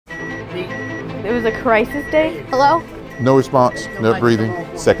It was a crisis day. Hello? No response, no breathing,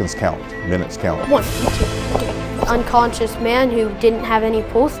 seconds count, minutes count. 1, 2, okay. Unconscious man who didn't have any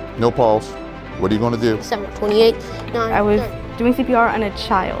pulse. No pulse. What are you going to do? 7, 28, 9, I was 30. doing CPR on a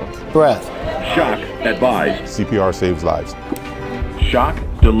child. Breath. Shock advised. CPR saves lives. Shock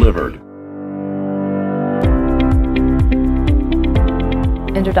delivered.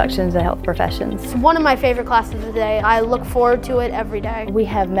 Introductions to health professions. It's one of my favorite classes of the day. I look forward to it every day. We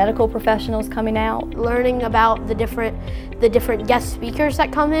have medical professionals coming out. Learning about the different guest speakers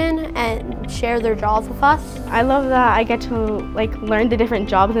that come in and share their jobs with us. I love that I get to learn the different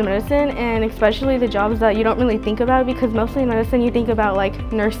jobs in medicine, and especially the jobs that you don't really think about, because mostly in medicine you think about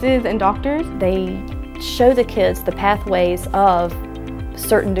nurses and doctors. They show the kids the pathways of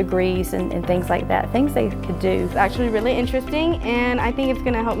certain degrees and things like that, things they could do. It's actually really interesting, and I think it's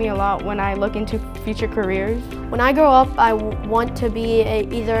going to help me a lot when I look into future careers. When I grow up, I want to be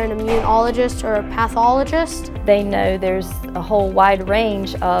either an immunologist or a pathologist. They know there's a whole wide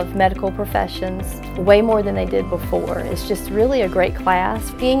range of medical professions, way more than they did before. It's just really a great class.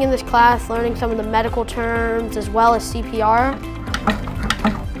 Being in this class, learning some of the medical terms as well as CPR.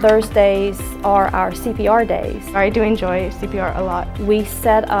 Thursdays are our CPR days. I do enjoy CPR a lot. We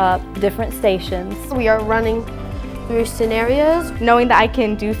set up different stations. We are running through scenarios. Knowing that I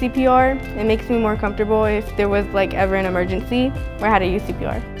can do CPR, it makes me more comfortable if there was ever an emergency where I had to use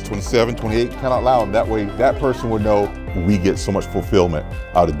CPR. 27, 28, count out loud. That way that person would know we get so much fulfillment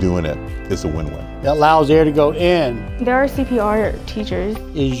out of doing it. It's a win-win. It allows air to go in. There are CPR teachers.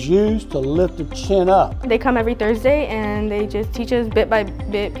 Is used to lift the chin up. They come every Thursday and they just teach us bit by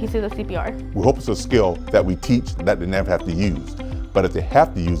bit pieces of CPR. We hope it's a skill that we teach that they never have to use. But if they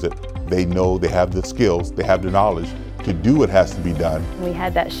have to use it, they know they have the skills, they have the knowledge to do what has to be done. We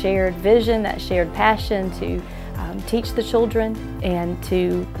had that shared vision, that shared passion to teach the children and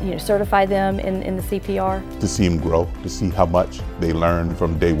to certify them in the CPR. To see them grow, to see how much they learn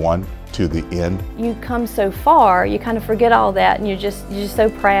from day one to the end. You come so far, you kind of forget all that, and you're just so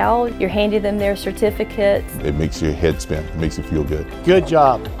proud. You're handing them their certificates. It makes your head spin, it makes you feel good. Good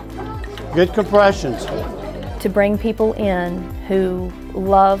job. Good compressions. To bring people in who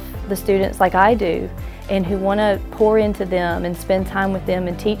love the students like I do, and who want to pour into them and spend time with them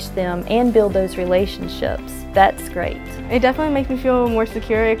and teach them and build those relationships. That's great. It definitely makes me feel more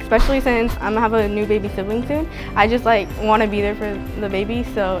secure, especially since I'm gonna have a new baby sibling soon. I just want to be there for the baby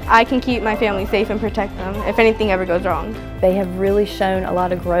so I can keep my family safe and protect them if anything ever goes wrong. They have really shown a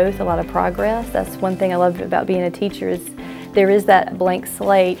lot of growth, a lot of progress. That's one thing I love about being a teacher is there is that blank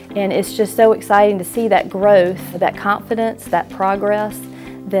slate, and it's just so exciting to see that growth, that confidence, that progress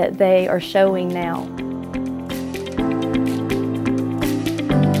that they are showing now.